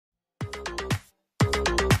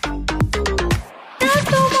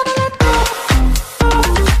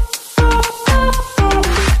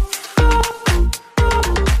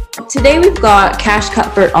Today we've got Cash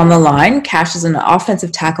Cuthbert on the line. Cash is an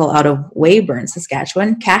offensive tackle out of Weyburn,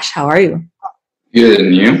 Saskatchewan. Cash, how are you? Good,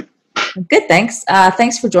 and you? Good, thanks.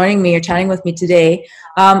 Thanks for joining me or chatting with me today.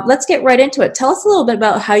 Let's get right into it. Tell us a little bit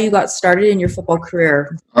about how you got started in your football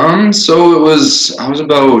career. So I was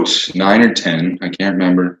about 9 or 10. I can't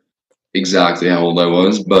remember exactly how old I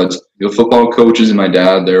was, but the football coaches and my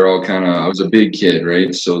dad, they're all I was a big kid,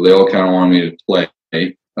 right? So they all kind of wanted me to play.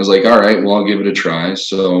 I was like, all right, well, I'll give it a try.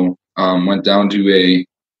 So went down to a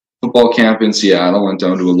football camp in Seattle, went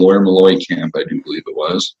down to a Lawyer Malloy camp, I do believe it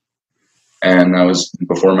was. And that was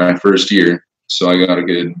before my first year. So I got a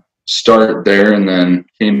good start there and then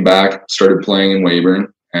came back, started playing in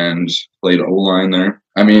Weyburn and played O-line there.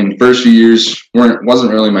 I mean, first few years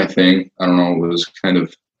wasn't really my thing. I don't know, it was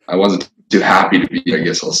I wasn't too happy to be, I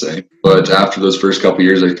guess I'll say. But after those first couple of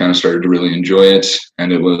years, I kind of started to really enjoy it,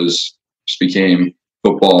 and it just became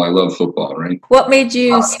football. I love football, right? What made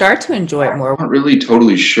you start to enjoy it more? I'm not really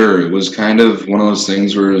totally sure. It was kind of one of those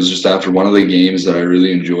things where it was just after one of the games that I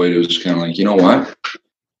really enjoyed, it was just kind of like, you know what?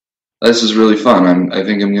 This is really fun. I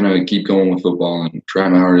think I'm going to keep going with football and try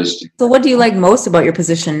my hardest. So what do you like most about your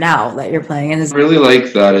position now that you're playing? I really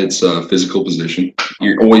like that it's a physical position.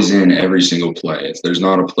 You're always in every single play. There's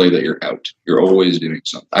not a play that you're out. You're always doing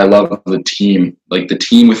something. I love the team, like the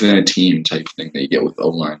team within a team type thing that you get with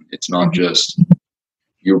O-line. It's not just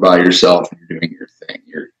you're by yourself and you're doing your thing.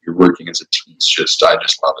 You're working as a team. I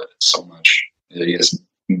just love it. It's so much, I guess,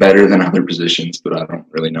 better than other positions, but I don't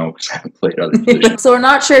really know because I haven't played other positions. So we're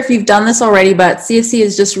not sure if you've done this already, but CFC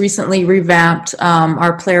has just recently revamped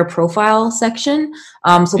our player profile section.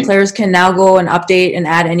 So players can now go and update and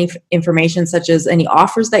add any information such as any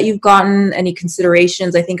offers that you've gotten, any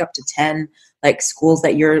considerations, I think up to 10 like schools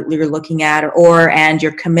that you're looking at, and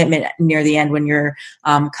your commitment near the end when you're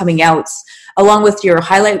coming out, along with your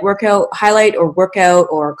highlight or workout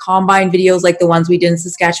or combine videos like the ones we did in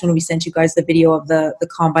Saskatchewan. We sent you guys the video of the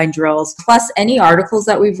combine drills. Plus any articles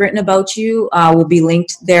that we've written about you will be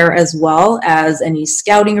linked there, as well as any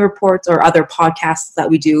scouting reports or other podcasts that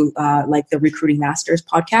we do, like the Recruiting Masters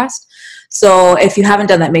podcast. So if you haven't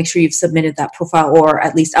done that, make sure you've submitted that profile or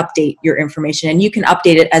at least update your information. And you can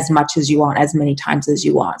update it as much as you want, as many times as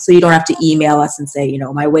you want. So you don't have to email us and say, you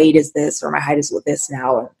know, my weight is this or my height is this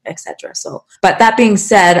now, etc. So, but that being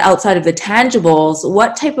said, outside of the tangibles,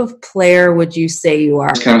 what type of player would you say you are?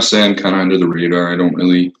 I was kind of saying kind of under the radar. I don't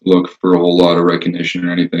really look for a whole lot of recognition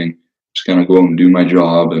or anything. Just kind of go out and do my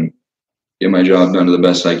job and get my job done to the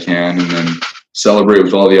best I can, and then celebrate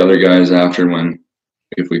with all the other guys after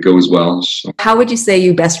if it goes well. So. How would you say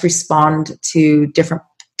you best respond to different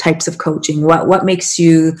types of coaching? What makes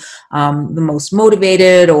you the most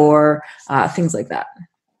motivated, or things like that?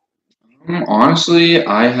 Honestly,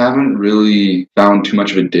 I haven't really found too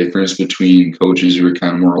much of a difference between coaches who are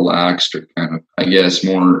kind of more relaxed or kind of, I guess,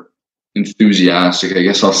 more enthusiastic, I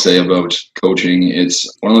guess I'll say, about coaching.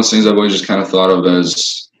 It's one of those things I've always just kind of thought of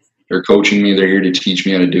as they're coaching me, they're here to teach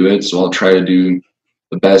me how to do it. So I'll try to do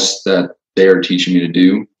the best that they are teaching me to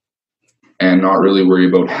do and not really worry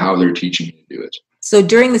about how they're teaching me to do it. So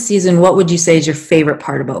during the season, what would you say is your favorite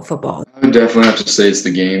part about football? I would definitely have to say it's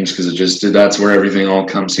the games, because that's where everything all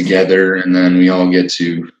comes together, and then we all get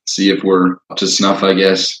to see if we're up to snuff, I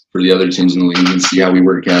guess, for the other teams in the league and see how we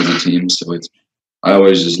work as a team. So I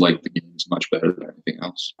always just like the games much better than anything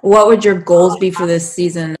else. What would your goals be for this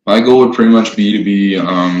season? My goal would pretty much be to be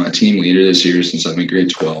a team leader this year, since I'm in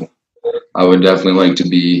grade 12. I would definitely like to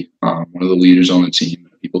be one of the leaders on the team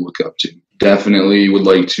that people look up to. Definitely would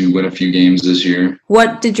like to win a few games this year.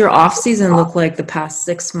 What did your off season look like the past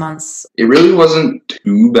 6 months? It really wasn't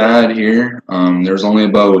too bad here. There was only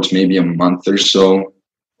about maybe a month or so,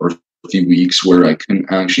 or a few weeks, where I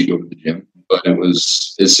couldn't actually go to the gym. But it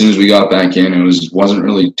was, as soon as we got back in, it wasn't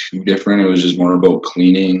really too different. It was just more about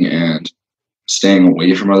cleaning and staying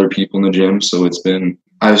away from other people in the gym. So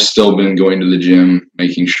I've still been going to the gym,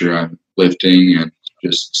 making sure I'm lifting and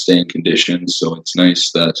just staying conditioned. So it's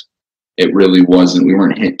nice that we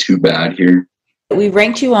weren't hit too bad here. We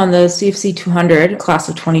ranked you on the CFC 200 class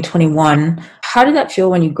of 2021. How did that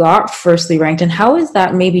feel when you got firstly ranked, and how has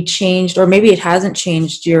that maybe changed, or maybe it hasn't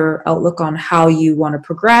changed, your outlook on how you want to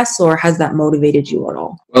progress, or has that motivated you at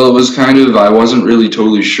all? Well, it was I wasn't really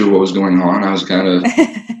totally sure what was going on. I was kind of,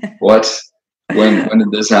 when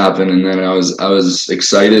did this happen? And then I was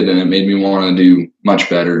excited, and it made me want to do much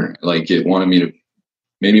better. Like, it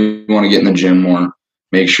made me want to get in the gym more,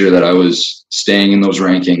 make sure that I was staying in those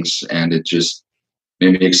rankings, and it just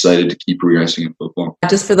made me excited to keep progressing in football.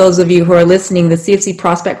 Just for those of you who are listening, the CFC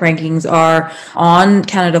prospect rankings are on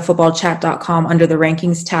CanadaFootballChat.com under the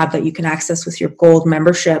rankings tab that you can access with your gold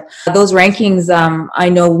membership. Those rankings, I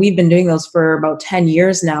know we've been doing those for about 10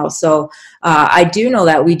 years now. So I do know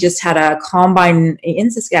that we just had a combine in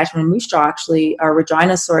Saskatchewan, Moose Jaw, actually, or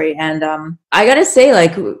Regina, sorry. And I got to say,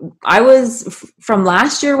 like, I was from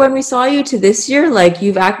last year when we saw you to this year, like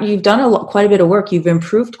you've done quite a bit of work. You've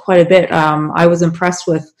improved quite a bit. I was impressed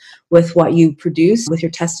with what you produce with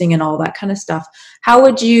your testing and all that kind of stuff. How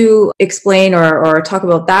would you explain or talk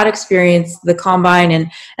about that experience, the combine,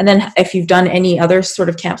 and then if you've done any other sort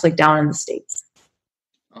of camps like down in the States?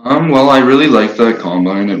 Well, I really liked that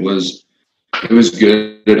combine. It was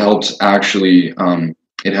good. It helped actually,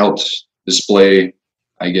 it helped display,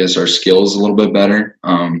 I guess, our skills a little bit better.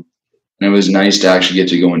 And it was nice to actually get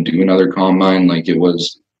to go and do another combine. Like, it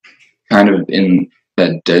was kind of in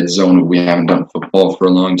that dead zone of we haven't done football for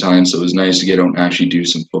a long time. So it was nice to get out and actually do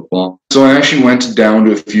some football. So I actually went down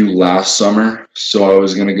to a few last summer. So I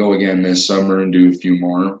was going to go again this summer and do a few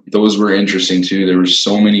more. Those were interesting too. There were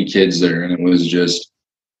so many kids there, and it was just,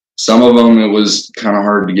 some of them, it was kind of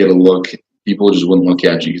hard to get a look. People just wouldn't look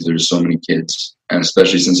at you because there's so many kids. And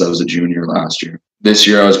especially since I was a junior last year. This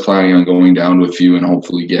year I was planning on going down to a few and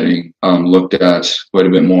hopefully getting looked at quite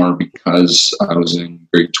a bit more because I was in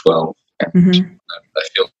grade 12. And I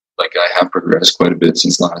feel like I have progressed quite a bit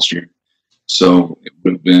since last year. So it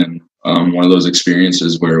would have been one of those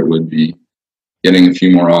experiences where it would be getting a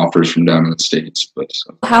few more offers from down in the States. But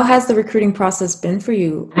how has the recruiting process been for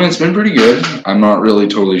you? It's been pretty good. I'm not really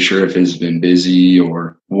totally sure if it's been busy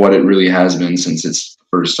or what it really has been since it's the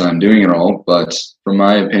first time doing it all. But from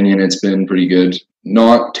my opinion, it's been pretty good.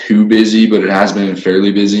 Not too busy, but it has been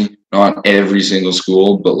fairly busy. Not every single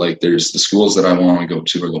school, but like there's the schools that I want to go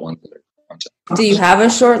to are the ones that are. Do you have a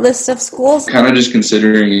short list of schools? Kind of just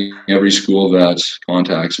considering every school that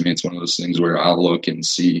contacts me. It's one of those things where I'll look and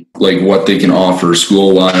see like what they can offer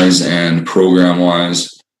school-wise and program-wise,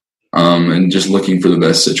 and just looking for the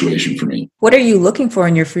best situation for me. What are you looking for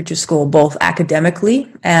in your future school, both academically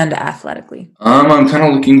and athletically? I'm kind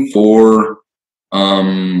of looking for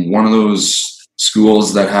one of those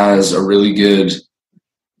schools that has a really good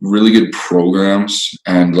programs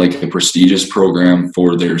and like a prestigious program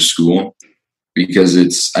for their school. Because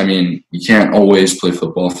you can't always play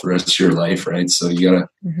football for the rest of your life, right? So you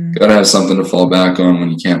gotta have something to fall back on when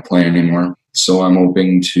you can't play anymore. So I'm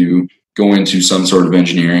hoping to go into some sort of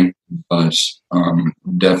engineering, but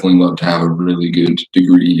definitely love to have a really good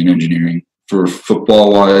degree in engineering. For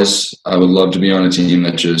football wise, I would love to be on a team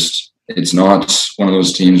that it's not one of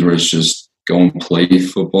those teams where it's just go and play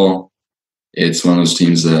football. It's one of those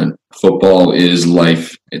teams that football is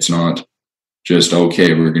life. It's not just,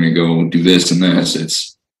 okay, we're going to go do this and this.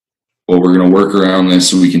 It's, well, we're going to work around this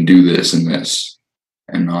so we can do this and this,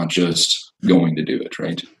 and not just going to do it,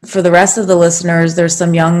 right? For the rest of the listeners, there's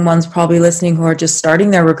some young ones probably listening who are just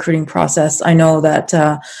starting their recruiting process. I know that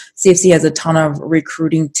CFC has a ton of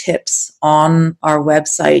recruiting tips on our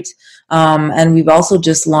website. And we've also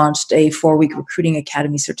just launched a 4-week recruiting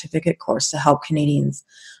academy certificate course to help Canadians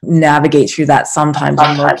navigate through that sometimes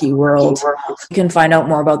murky world. You can find out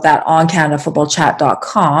more about that on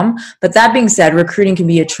CanadaFootballChat.com. But that being said, recruiting can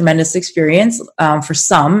be a tremendous experience for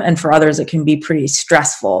some, and for others it can be pretty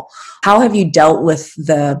stressful. How have you dealt with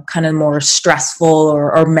the kind of more stressful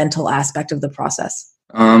or mental aspect of the process?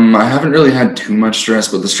 I haven't really had too much stress,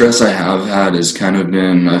 but the stress I have had has kind of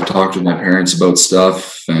been, I've talked with my parents about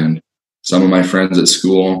stuff, and some of my friends at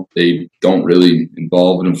school, they don't really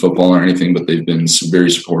involved in football or anything, but they've been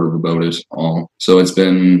very supportive about it all. So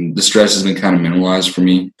the stress has been kind of minimalized for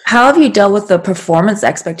me. How have you dealt with the performance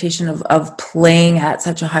expectation of playing at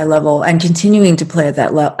such a high level and continuing to play at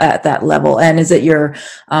that level? And is it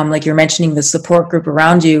like you're mentioning, the support group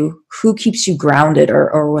around you, who keeps you grounded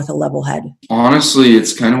or with a level head? Honestly,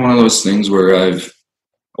 it's kind of one of those things where I've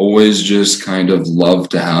always just kind of love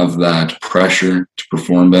to have that pressure to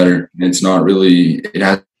perform better. It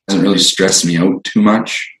hasn't really stressed me out too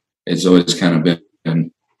much. It's always kind of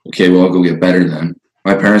been, okay, well, I'll go get better then.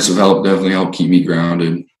 My parents have definitely helped keep me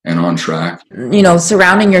grounded and on track.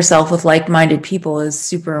 Surrounding yourself with like-minded people is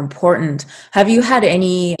super important. Have you had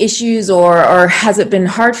any issues or has it been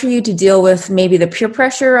hard for you to deal with maybe the peer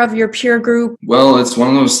pressure of your peer group? Well, it's one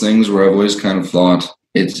of those things where I've always kind of thought,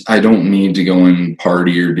 I don't need to go and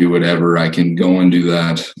party or do whatever. I can go and do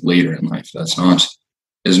that later in life. It's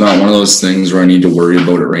not one of those things where I need to worry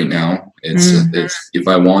about it right now. It's if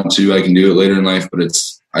I want to, I can do it later in life, but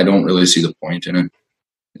I don't really see the point in it.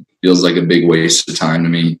 It feels like a big waste of time to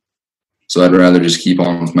me. So I'd rather just keep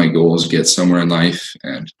on with my goals, get somewhere in life,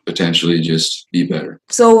 and potentially just be better.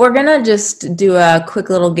 So we're going to just do a quick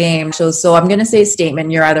little game. So I'm going to say a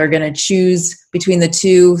statement. You're either going to choose between the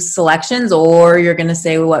two selections, or you're going to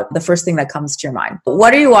say what the first thing that comes to your mind.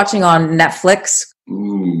 What are you watching on Netflix?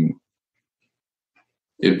 Ooh.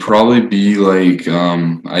 It'd probably be like,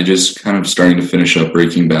 I just kind of starting to finish up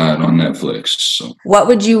Breaking Bad on Netflix. So. What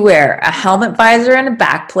would you wear? A helmet visor and a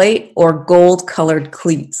backplate, or gold-colored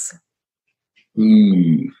cleats?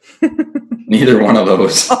 Neither one of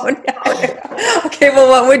those. Oh, no. Okay, well,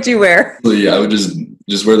 what would you wear? Yeah, I would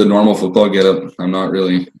just wear the normal football getup. I'm not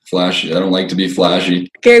really flashy. I don't like to be flashy.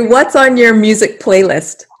 Okay, what's on your music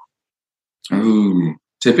playlist? Ooh,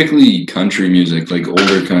 typically country music, like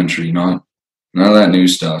older country, not none of that new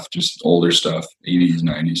stuff, just older stuff, 80s,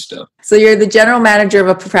 90s stuff. So you're the general manager of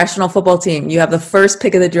a professional football team. You have the first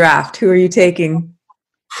pick of the draft. Who are you taking?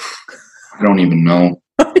 I don't even know.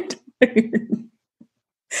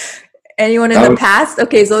 Anyone in the past?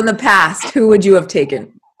 Okay, so in the past, who would you have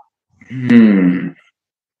taken?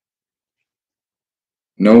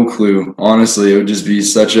 No clue. Honestly, it would just be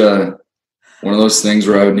such one of those things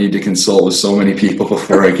where I would need to consult with so many people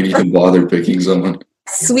before I could even bother picking someone.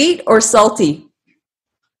 Sweet or salty?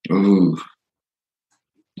 Ooh.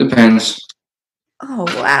 Depends. Oh,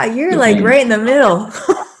 wow. You're like right in the middle.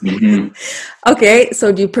 Mm-hmm. Okay,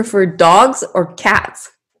 so do you prefer dogs or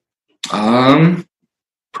cats?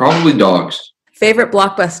 Probably dogs. Favorite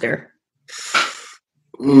blockbuster?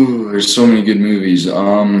 Ooh, there's so many good movies.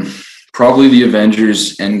 Probably the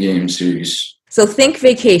Avengers Endgame series. So think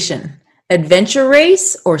vacation. Adventure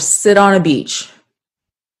race or sit on a beach?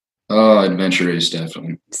 Adventure race,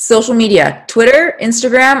 definitely. Social media, Twitter,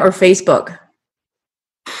 Instagram, or Facebook?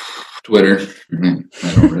 Twitter. I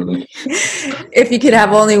don't really. If you could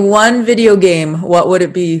have only one video game, what would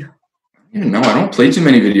it be? No, I don't play too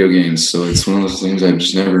many video games, so it's one of those things I've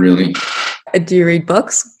just never really. Do you read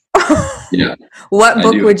books? Yeah. What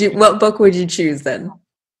book would you choose then?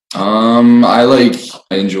 I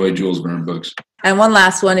enjoy Jules Verne books. And one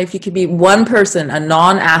last one, if you could be one person, a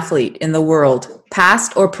non-athlete in the world,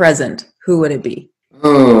 past or present, who would it be?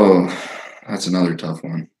 Oh, that's another tough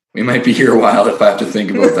one. We might be here a while if I have to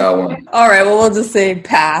think about that one. All right, well, we'll just say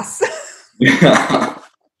pass.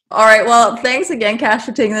 All right, well, thanks again, Cash,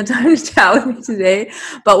 for taking the time to chat with me today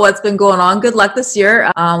about what's been going on. Good luck this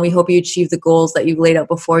year. We hope you achieve the goals that you've laid out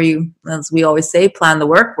before you. As we always say, plan the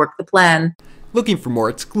work the plan. Looking for more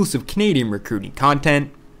exclusive Canadian recruiting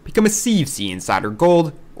content? Become a CFC Insider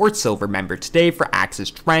Gold or Silver member today for access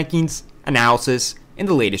to rankings, analysis, and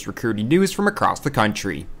the latest recruiting news from across the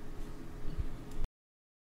country.